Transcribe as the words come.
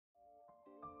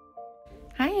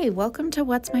Hey, welcome to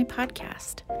What's My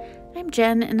Podcast. I'm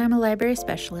Jen, and I'm a library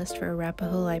specialist for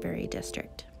Arapahoe Library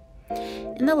District.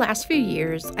 In the last few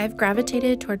years, I've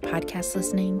gravitated toward podcast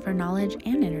listening for knowledge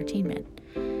and entertainment.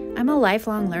 I'm a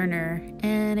lifelong learner,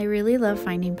 and I really love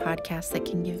finding podcasts that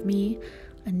can give me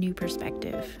a new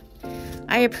perspective.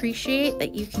 I appreciate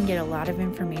that you can get a lot of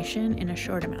information in a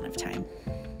short amount of time.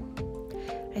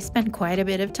 I spend quite a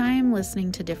bit of time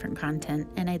listening to different content,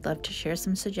 and I'd love to share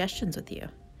some suggestions with you.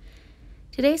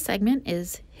 Today's segment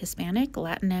is Hispanic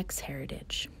Latinx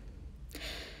Heritage.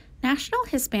 National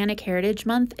Hispanic Heritage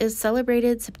Month is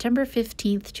celebrated September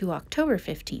 15th to October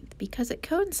 15th because it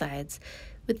coincides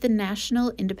with the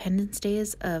National Independence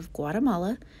Days of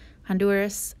Guatemala,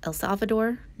 Honduras, El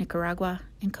Salvador, Nicaragua,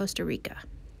 and Costa Rica.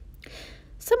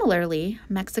 Similarly,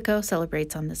 Mexico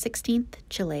celebrates on the 16th,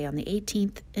 Chile on the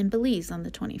 18th, and Belize on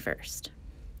the 21st.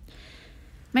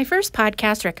 My first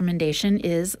podcast recommendation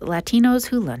is Latinos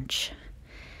Who Lunch.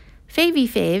 Favy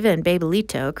Fave and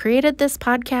Babelito created this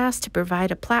podcast to provide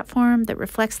a platform that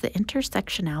reflects the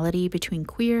intersectionality between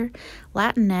queer,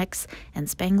 Latinx, and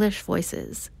Spanglish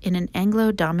voices in an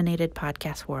Anglo-dominated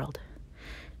podcast world.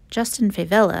 Justin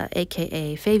Favela,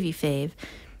 aka Favy Fave,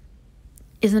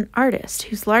 is an artist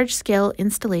whose large-scale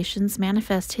installations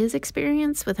manifest his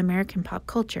experience with American pop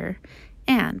culture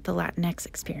and the Latinx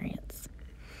experience.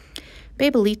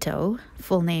 Babelito,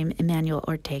 full name Emmanuel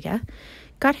Ortega,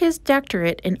 got his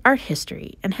doctorate in art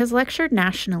history and has lectured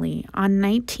nationally on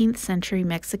 19th century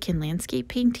Mexican landscape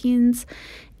paintings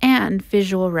and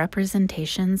visual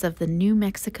representations of the New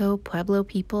Mexico Pueblo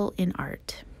people in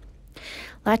art.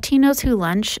 Latinos Who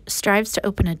Lunch strives to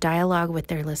open a dialogue with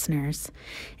their listeners,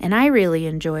 and I really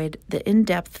enjoyed the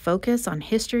in-depth focus on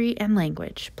history and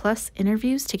language, plus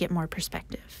interviews to get more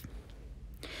perspective.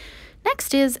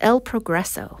 Next is El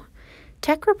Progreso.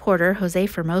 Tech reporter Jose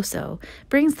Formoso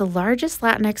brings the largest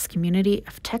Latinx community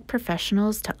of tech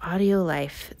professionals to audio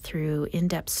life through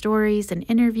in-depth stories and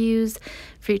interviews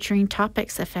featuring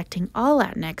topics affecting all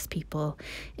Latinx people,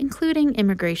 including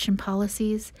immigration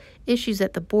policies, issues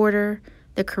at the border,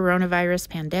 the coronavirus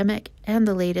pandemic, and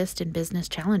the latest in business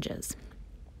challenges.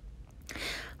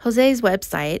 Jose's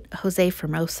website,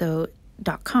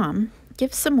 joseformoso.com,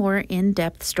 gives some more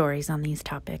in-depth stories on these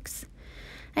topics.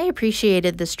 I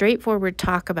appreciated the straightforward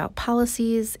talk about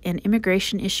policies and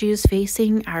immigration issues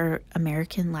facing our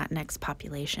American Latinx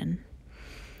population.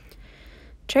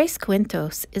 Tres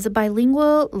Cuentos is a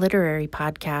bilingual literary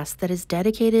podcast that is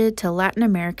dedicated to Latin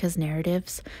America's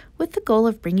narratives with the goal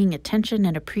of bringing attention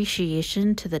and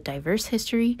appreciation to the diverse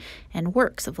history and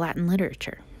works of Latin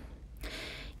literature.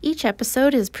 Each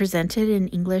episode is presented in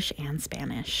English and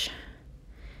Spanish.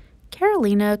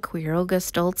 Carolina Quiroga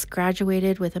Stoltz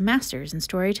graduated with a master's in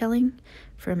storytelling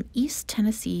from East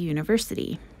Tennessee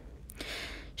University.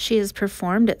 She has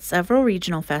performed at several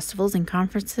regional festivals and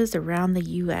conferences around the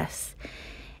U.S.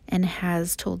 and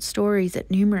has told stories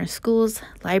at numerous schools,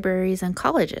 libraries, and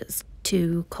colleges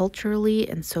to culturally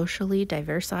and socially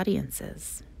diverse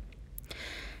audiences.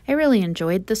 I really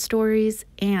enjoyed the stories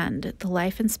and the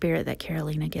life and spirit that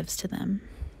Carolina gives to them.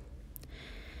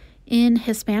 In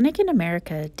Hispanic in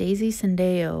America, Daisy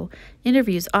Sendeo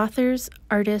interviews authors,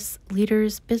 artists,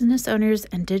 leaders, business owners,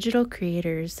 and digital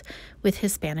creators with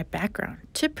Hispanic background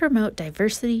to promote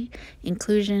diversity,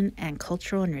 inclusion, and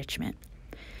cultural enrichment.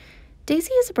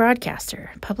 Daisy is a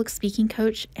broadcaster, public speaking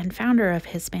coach, and founder of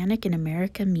Hispanic in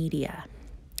America Media.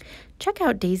 Check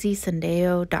out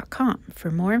daisysendeo.com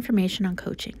for more information on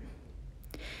coaching.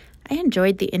 I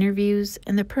enjoyed the interviews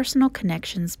and the personal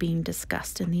connections being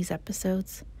discussed in these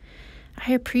episodes.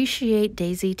 I appreciate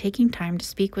Daisy taking time to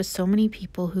speak with so many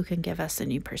people who can give us a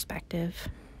new perspective.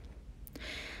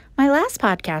 My last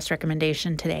podcast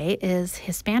recommendation today is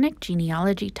Hispanic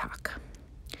Genealogy Talk.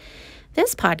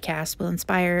 This podcast will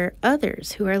inspire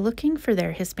others who are looking for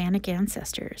their Hispanic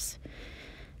ancestors.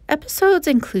 Episodes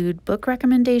include book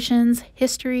recommendations,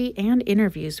 history, and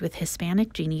interviews with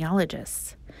Hispanic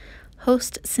genealogists.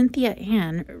 Host Cynthia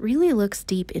Ann really looks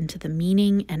deep into the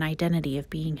meaning and identity of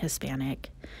being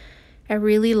Hispanic. I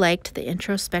really liked the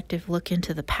introspective look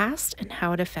into the past and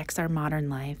how it affects our modern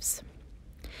lives.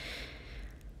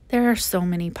 There are so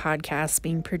many podcasts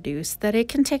being produced that it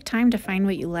can take time to find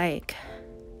what you like.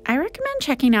 I recommend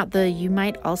checking out the You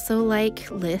Might Also Like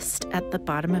list at the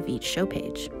bottom of each show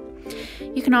page.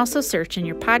 You can also search in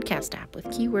your podcast app with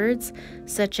keywords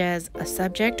such as a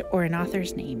subject or an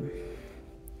author's name.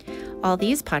 All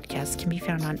these podcasts can be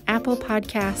found on Apple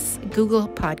Podcasts, Google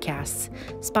Podcasts,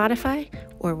 Spotify,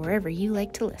 or wherever you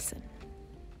like to listen.